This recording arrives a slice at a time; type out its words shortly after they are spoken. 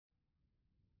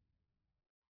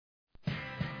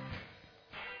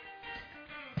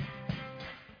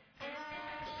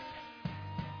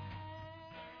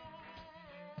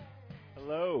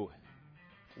Hello.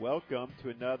 Welcome to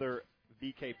another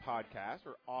VK podcast,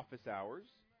 or Office Hours,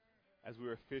 as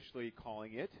we're officially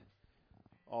calling it.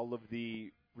 All of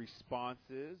the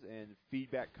responses and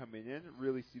feedback coming in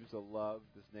really seems to love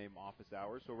this name, Office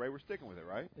Hours. So, Ray, we're sticking with it,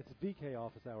 right? It's VK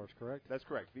Office Hours, correct? That's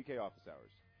correct, VK Office Hours.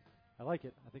 I like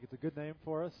it. I think it's a good name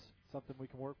for us, something we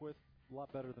can work with. A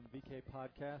lot better than VK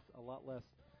Podcast, a lot less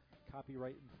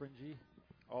copyright infringy.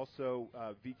 Also,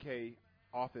 VK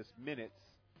Office Minutes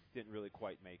didn't really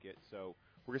quite make it. So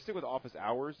we're going to stick with Office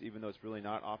Hours, even though it's really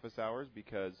not Office Hours,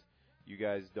 because you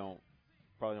guys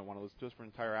probably don't want to listen to us for an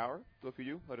entire hour. So if you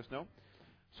do, let us know.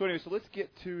 So anyway, so let's get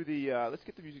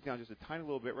the music down just a tiny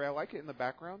little bit. Ray, I like it in the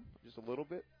background, just a little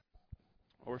bit.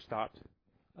 Or stopped.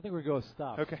 I think we're going to go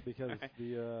stop. Okay. Because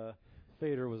the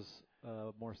fader was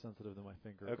more sensitive than my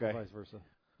finger, okay. or vice versa.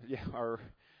 Yeah, our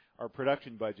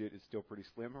production budget is still pretty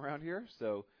slim around here,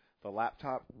 so the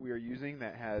laptop we are using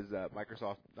that has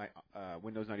Microsoft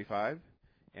Windows 95,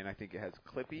 and I think it has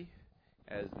Clippy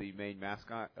as the main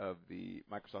mascot of the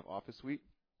Microsoft Office suite.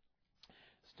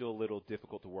 Still a little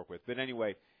difficult to work with. But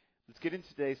anyway, let's get into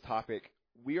today's topic.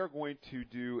 We are going to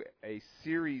do a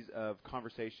series of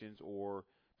conversations or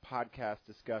podcasts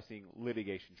discussing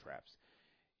litigation traps.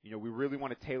 You know, we really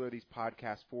want to tailor these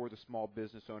podcasts for the small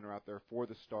business owner out there, for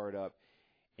the startup.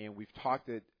 And we've talked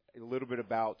a little bit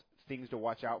about things to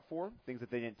watch out for, things that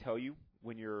they didn't tell you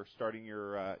when you're starting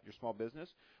your small business.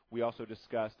 We also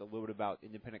discussed a little bit about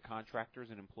independent contractors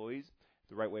and employees,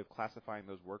 the right way of classifying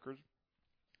those workers.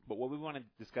 But what we want to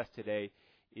discuss today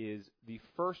is the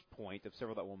first point of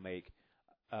several that we'll make,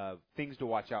 things to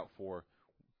watch out for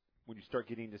when you start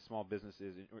getting into small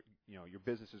businesses, and, you know, your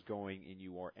business is going and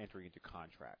you are entering into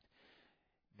contract.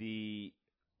 The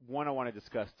one I want to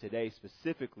discuss today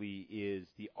specifically is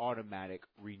the automatic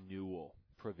renewal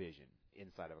provision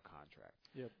inside of a contract.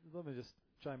 Yeah, let me just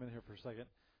chime in here for a second.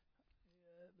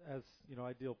 As you know,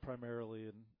 I deal primarily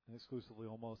and exclusively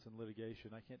almost in litigation.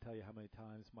 I can't tell you how many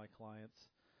times my clients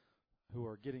who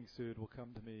are getting sued will come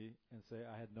to me and say,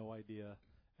 I had no idea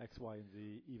X, Y, and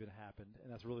Z even happened.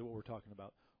 And that's really what we're talking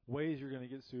about. Ways you're going to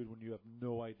get sued when you have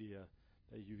no idea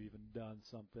that you've even done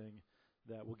something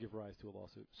that will give rise to a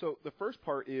lawsuit. So the first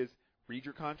part is read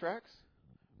your contracts,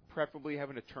 preferably have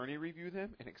an attorney review them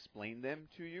and explain them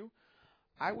to you.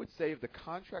 I would say of the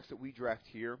contracts that we draft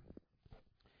here,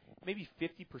 maybe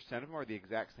 50% of them are the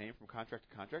exact same from contract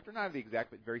to contract, or not the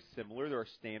exact, but very similar. There are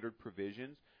standard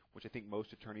provisions, which I think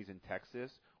most attorneys in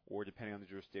Texas, or depending on the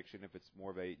jurisdiction, if it's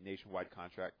more of a nationwide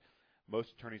contract, most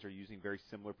attorneys are using very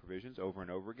similar provisions over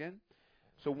and over again.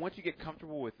 So once you get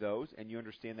comfortable with those and you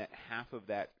understand that half of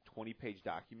that 20-page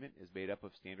document is made up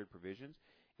of standard provisions,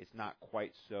 it's not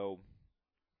quite so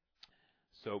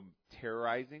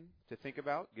terrorizing to think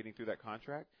about getting through that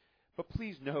contract. But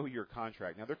please know your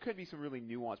contract. Now, there could be some really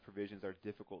nuanced provisions that are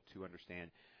difficult to understand.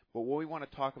 But what we want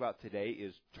to talk about today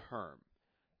is term.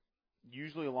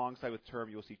 Usually alongside with term,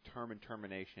 you'll see term and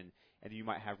termination, and you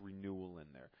might have renewal in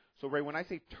there. So, Ray, when I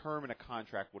say term in a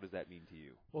contract, what does that mean to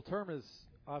you? Well, term is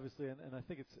obviously, and I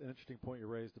think it's an interesting point you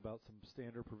raised about some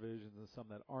standard provisions and some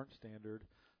that aren't standard.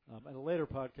 In a later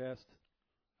podcast,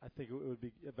 I think it would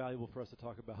be valuable for us to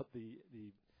talk about the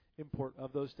import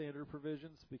of those standard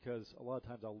provisions, because a lot of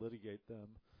times I'll litigate them,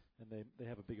 and they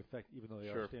have a big effect even though they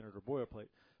are standard or boilerplate.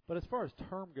 But as far as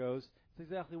term goes, it's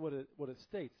exactly what it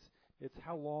states. It's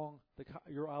how long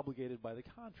you're obligated by the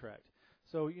contract.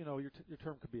 So, you know, your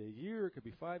term could be a year, it could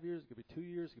be 5 years, it could be 2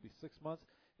 years, it could be 6 months.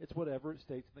 It's whatever it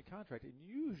states in the contract. And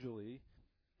usually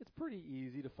it's pretty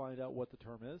easy to find out what the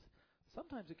term is.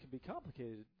 Sometimes it can be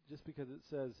complicated just because it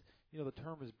says, you know, the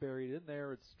term is buried in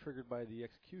there. It's triggered by the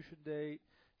execution date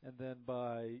and then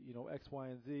by, you know, X, Y,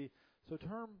 and Z. So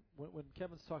term, when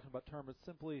Kevin's talking about term, it's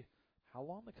simply how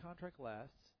long the contract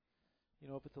lasts. You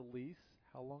know, if it's a lease,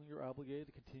 how long you're obligated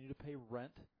to continue to pay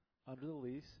rent under the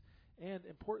lease, and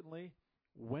importantly,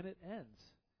 when it ends.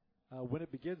 When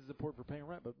it begins is important for paying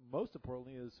rent, but most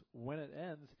importantly is when it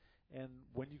ends and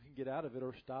when you can get out of it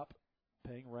or stop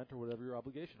paying rent or whatever your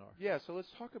obligations are. Yeah, so let's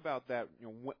talk about that. You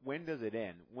know, when does it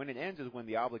end? When it ends is when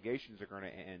the obligations are going to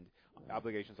end.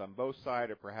 Obligations on both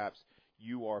sides, or perhaps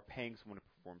you are paying someone to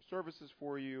perform services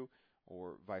for you,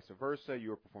 or vice versa,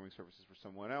 you are performing services for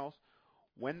someone else.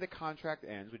 When the contract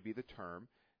ends would be the term,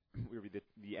 would be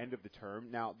the end of the term.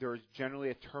 Now, there is generally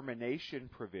a termination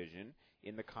provision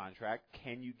in the contract.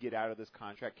 Can you get out of this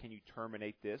contract? Can you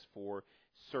terminate this for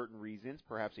certain reasons?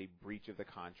 Perhaps a breach of the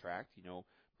contract, you know,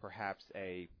 perhaps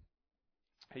a...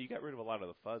 Hey, you got rid of a lot of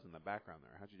the fuzz in the background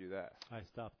there. How'd you do that? I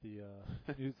stopped the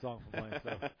new song from playing,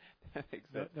 so that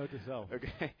makes sense. Note to self.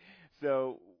 Okay.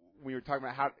 So we were talking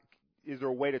about is there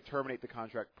a way to terminate the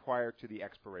contract prior to the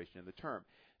expiration of the term?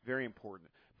 very important.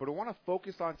 But what I want to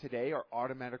focus on today are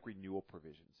automatic renewal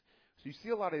provisions. So you see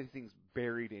a lot of these things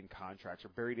buried in contracts or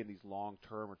buried in these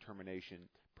long-term or termination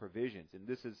provisions. And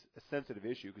this is a sensitive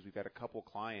issue because we've had a couple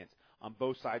clients on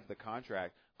both sides of the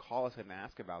contract call us and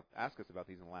ask us about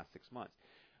these in the last 6 months.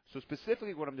 So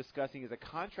specifically what I'm discussing is a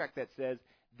contract that says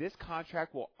this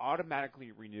contract will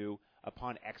automatically renew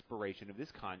upon expiration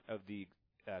of the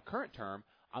current term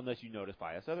unless you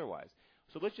notify us otherwise.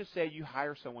 So let's just say you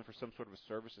hire someone for some sort of a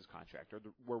services contract, or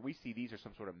where we see these are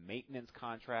some sort of maintenance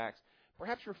contracts,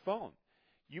 perhaps your phone.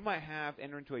 You might have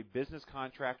entered into a business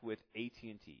contract with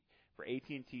AT&T for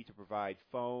AT&T to provide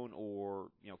phone or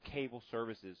cable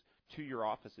services to your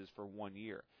offices for 1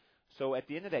 year. So at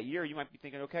the end of that year, you might be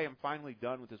thinking, okay, I'm finally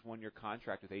done with this 1 year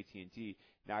contract with AT&T.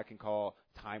 Now I can call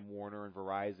Time Warner and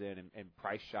Verizon and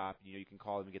Price Shop. You can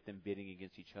call them and get them bidding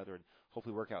against each other and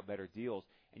hopefully work out better deals.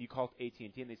 And you called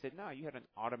AT&T and they said, no, you had an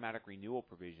automatic renewal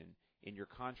provision in your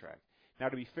contract. Now,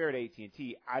 to be fair to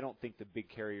AT&T, I don't think the big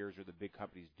carriers or the big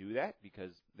companies do that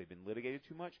because they've been litigated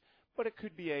too much. But it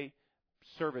could be a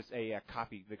service, your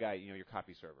copy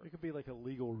server. It could be like a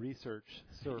legal research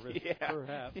service, yeah,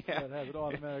 perhaps, yeah. that has an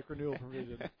automatic renewal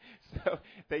provision. So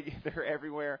they're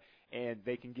everywhere, and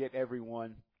they can get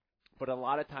everyone. But a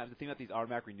lot of times, the thing about these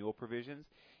automatic renewal provisions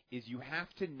is you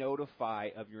have to notify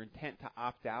of your intent to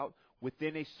opt out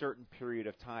within a certain period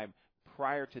of time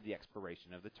prior to the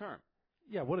expiration of the term.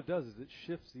 Yeah, what it does is it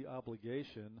shifts the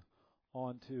obligation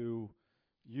onto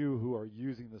you who are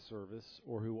using the service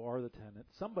or who are the tenant.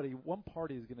 One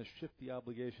party is going to shift the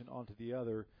obligation onto the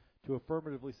other to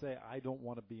affirmatively say, I don't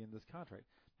want to be in this contract.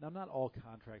 Now, not all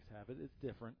contracts have it. It's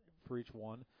different for each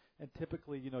one. And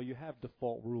typically, you have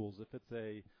default rules. If it's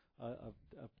a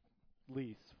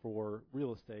lease for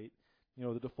real estate,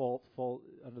 the default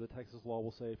under the Texas law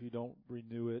will say if you don't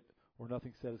renew it or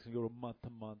nothing said, it's going to go to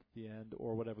month at the end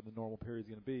or whatever the normal period is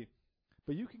going to be.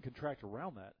 But you can contract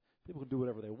around that. People can do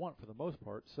whatever they want for the most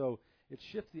part. So it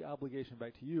shifts the obligation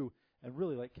back to you. And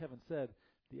really, like Kevin said,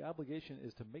 the obligation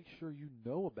is to make sure you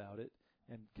know about it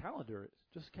and calendar it.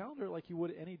 Just calendar it like you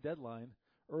would any deadline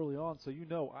early on so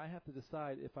I have to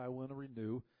decide if I want to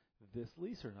renew this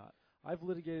lease or not. I've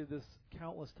litigated this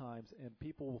countless times, and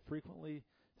people will frequently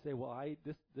say, well,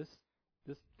 this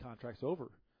contract's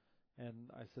over. And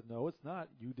I said, no, it's not.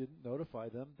 You didn't notify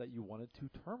them that you wanted to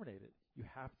terminate it. You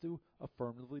have to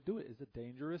affirmatively do it. It's a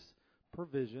dangerous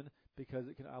provision because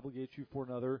it can obligate you for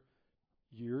another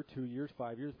year, 2 years,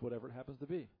 5 years, whatever it happens to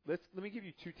be. Let me give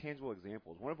you two tangible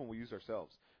examples. One of them we use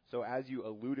ourselves. So as you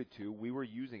alluded to, we were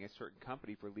using a certain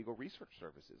company for legal research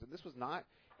services, and this was not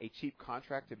a cheap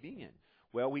contract to be in.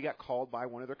 Well, we got called by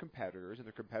one of their competitors, and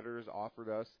their competitors offered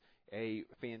us a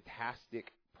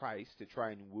fantastic price to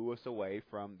try and woo us away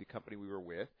from the company we were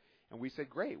with. And we said,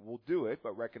 great, we'll do it,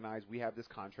 but recognize we have this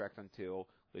contract until,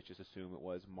 let's just assume it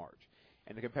was March.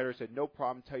 And the competitor said, no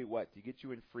problem, tell you what, to get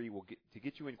you in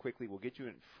quickly, we'll get you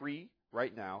in free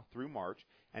right now through March,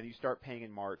 and you start paying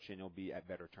in March, and it'll be at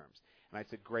better terms. And I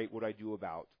said, great, what do I do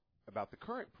about the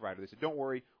current provider? They said, don't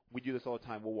worry, we do this all the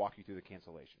time, we'll walk you through the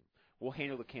cancellation. We'll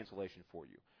handle the cancellation for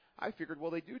you. I figured,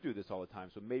 well, they do this all the time,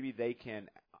 so maybe they can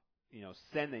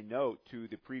send a note to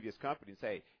the previous company and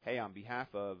say, hey, on behalf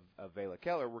of Vela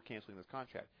Keller, we're canceling this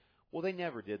contract. Well, they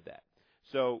never did that.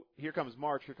 So here comes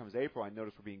March, here comes April. I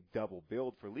noticed we're being double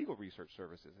billed for legal research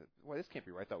services. Well, this can't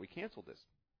be right. I thought we canceled this.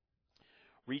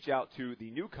 Reach out to the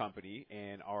new company,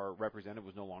 and our representative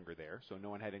was no longer there, so no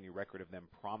one had any record of them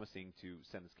promising to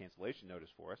send this cancellation notice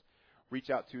for us. Reach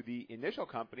out to the initial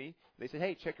company. They said,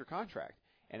 hey, check your contract.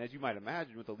 And as you might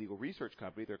imagine, with a legal research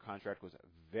company, their contract was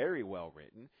very well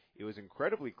written. It was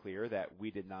incredibly clear that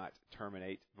we did not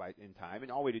terminate in time,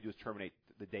 and all we had to do was terminate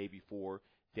the day before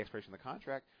the expiration of the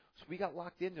contract. So we got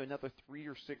locked into another 3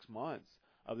 or 6 months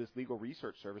of this legal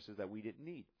research services that we didn't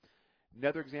need.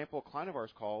 Another example, a client of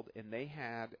ours called, and they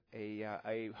had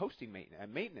a hosting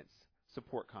maintenance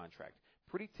support contract.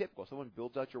 Pretty typical. Someone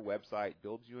builds out your website,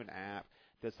 builds you an app,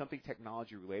 does something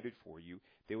technology related for you.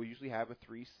 They will usually have a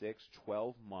 3, 6,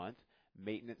 12-month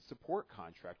maintenance support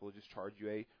contract. We'll just charge you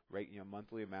a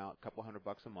monthly amount, a couple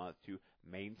 $100 a month to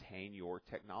maintain your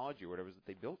technology or whatever it is that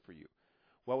they built for you.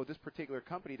 Well, with this particular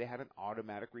company, they had an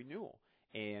automatic renewal,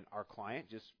 and our client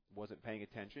just wasn't paying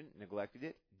attention, neglected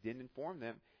it, didn't inform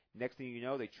them. Next thing you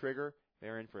know, they trigger,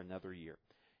 they're in for another year.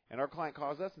 And our client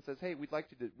calls us and says, hey, we'd like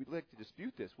to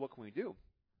dispute this. What can we do?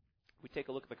 We take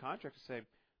a look at the contract and say,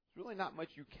 there's really not much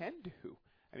you can do.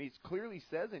 I mean, it clearly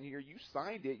says in here, you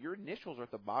signed it. Your initials are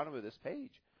at the bottom of this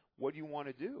page. What do you want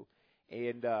to do?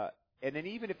 And then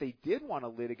even if they did want to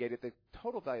litigate it, the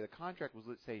total value of the contract was,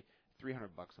 let's say, $300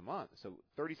 a month, so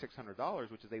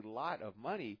 $3,600, which is a lot of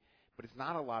money. but it's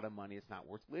not a lot of money. It's not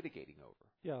worth litigating over.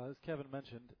 Yeah, as Kevin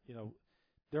mentioned,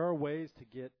 there are ways to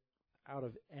get out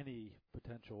of any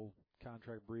potential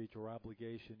contract breach or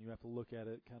obligation. You have to look at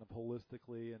it kind of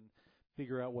holistically and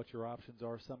figure out what your options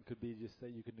are. Some could be just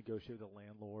that you can negotiate with the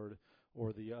landlord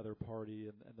or the other party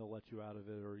and they'll let you out of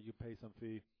it, or you pay some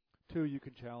fee. 2, you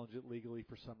can challenge it legally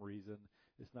for some reason.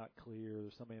 It's not clear.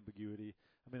 There's some ambiguity.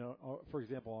 I mean, for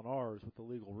example, on ours with the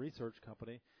legal research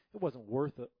company, it wasn't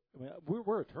worth it. I mean,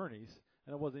 we're attorneys,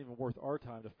 and it wasn't even worth our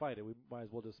time to fight it. We might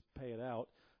as well just pay it out.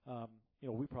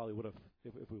 We probably would have,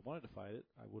 if we wanted to fight it,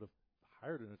 I would have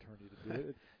hired an attorney to do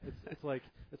it. It's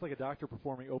like a doctor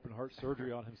performing open heart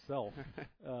surgery on himself.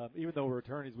 Even though we're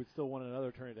attorneys, we'd still want another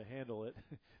attorney to handle it.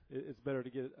 It's better to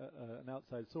get an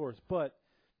outside source. But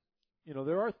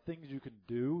there are things you can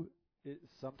do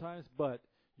sometimes, but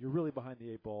you're really behind the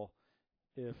 8 ball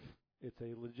if it's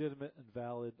a legitimate and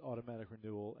valid automatic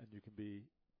renewal, and you can be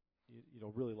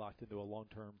really locked into a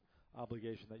long-term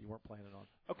obligation that you weren't planning on.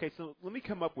 Okay, so let me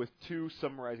come up with 2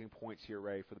 summarizing points here,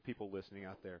 Ray, for the people listening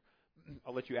out there.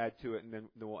 I'll let you add to it, and then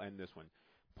we'll end this one.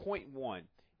 Point 1,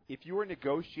 if you are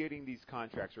negotiating these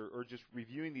contracts or just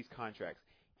reviewing these contracts,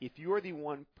 if you are the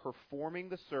one performing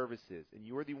the services and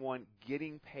you are the one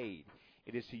getting paid,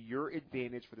 it is to your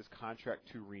advantage for this contract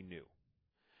to renew.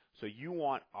 So you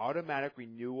want automatic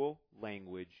renewal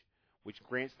language, which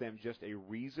grants them just a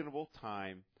reasonable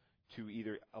time to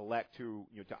either elect to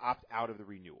opt out of the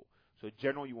renewal. So in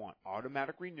general, you want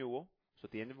automatic renewal. So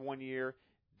at the end of 1 year,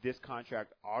 this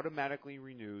contract automatically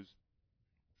renews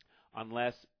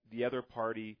unless the other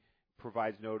party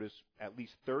provides notice at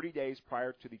least 30 days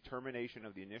prior to the termination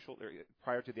of the initial,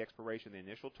 prior to the expiration of the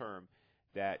initial term,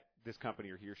 that this company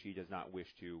or he or she does not wish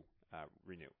to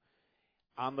renew.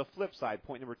 On the flip side,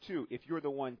 point number 2, if you're the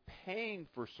one paying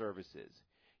for services,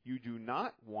 you do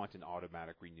not want an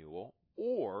automatic renewal,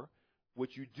 or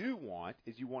what you do want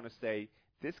is you want to say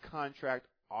this contract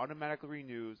automatically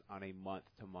renews on a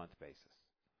month-to-month basis.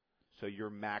 So your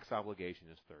max obligation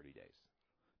is 30 days.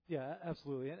 Yeah,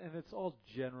 absolutely. And it's all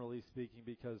generally speaking,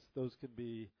 because those can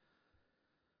be,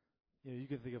 you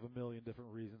can think of a million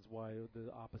different reasons why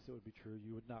the opposite would be true.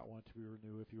 You would not want to be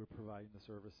renewed if you were providing the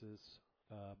services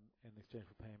in exchange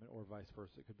for payment, or vice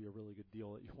versa. It could be a really good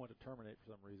deal that you want to terminate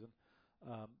for some reason.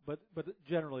 But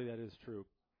generally that is true.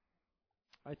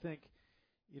 I think,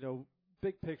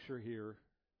 big picture here,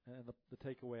 and the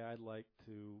takeaway I'd like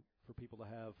for people to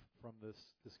have from this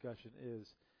discussion is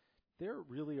there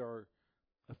really are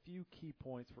a few key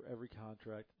points for every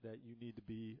contract that you need to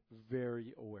be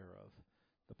very aware of.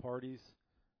 The parties,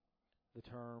 the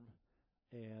term,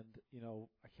 and,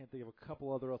 I can't think of a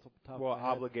couple other off the top of my head.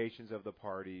 Obligations of the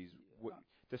parties,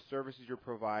 the services you're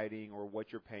providing, or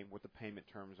what you're paying, what the payment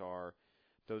terms are.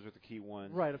 Those are the key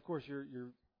ones. Right, of course, your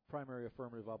primary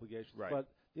affirmative obligations. Right. But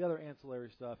the other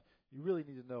ancillary stuff, you really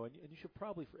need to know. And you should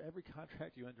probably, for every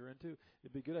contract you enter into,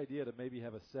 it'd be a good idea to maybe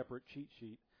have a separate cheat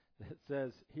sheet that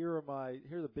says, here are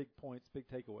the big points, big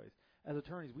takeaways. As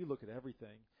attorneys, we look at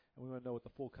everything, and we want to know what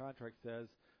the full contract says.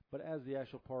 But as the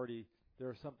actual party, there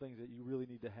are some things that you really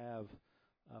need to have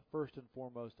first and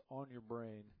foremost on your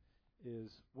brain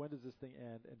is, when does this thing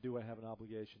end, and do I have an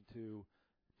obligation to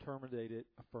terminate it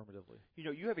affirmatively?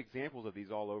 You have examples of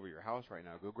these all over your house right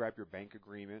now. Go grab your bank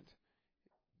agreement.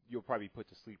 You'll probably be put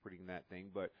to sleep reading that thing,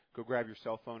 but go grab your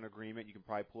cell phone agreement. You can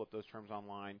probably pull up those terms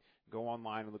online. Go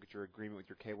online and look at your agreement with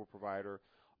your cable provider.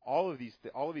 All of these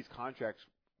contracts,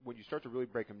 when you start to really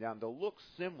break them down, they'll look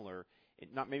similar.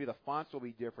 Maybe the fonts will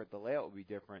be different, the layout will be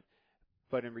different,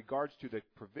 but in regards to the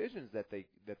provisions that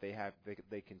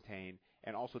they contain,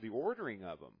 and also the ordering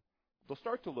of them, they'll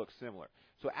start to look similar.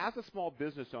 So as a small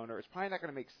business owner, it's probably not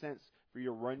going to make sense for you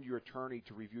to run your attorney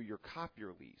to review your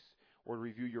copier lease or to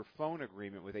review your phone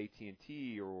agreement with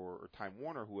AT&T or Time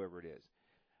Warner, whoever it is.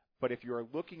 But if you're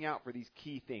looking out for these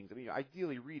key things,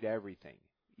 ideally read everything.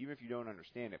 Even if you don't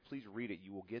understand it, please read it.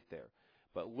 You will get there.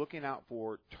 But looking out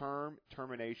for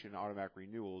termination, and automatic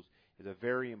renewals is a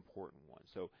very important one.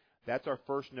 So that's our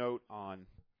first note on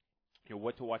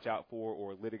what to watch out for,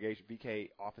 or litigation, BK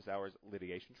office hours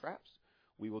litigation traps.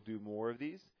 We will do more of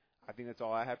these. I think that's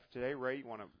all I have for today. Ray, you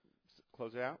want to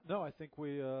close it out? No, I think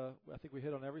we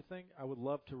hit on everything. I would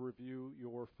love to review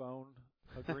your phone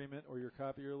agreement or your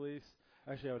copier lease.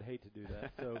 Actually, I would hate to do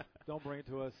that. So don't bring it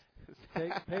to us.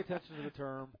 Pay attention to the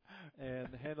term and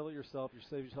handle it yourself. You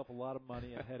save yourself a lot of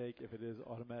money and headache if it is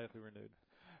automatically renewed.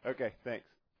 Okay, thanks.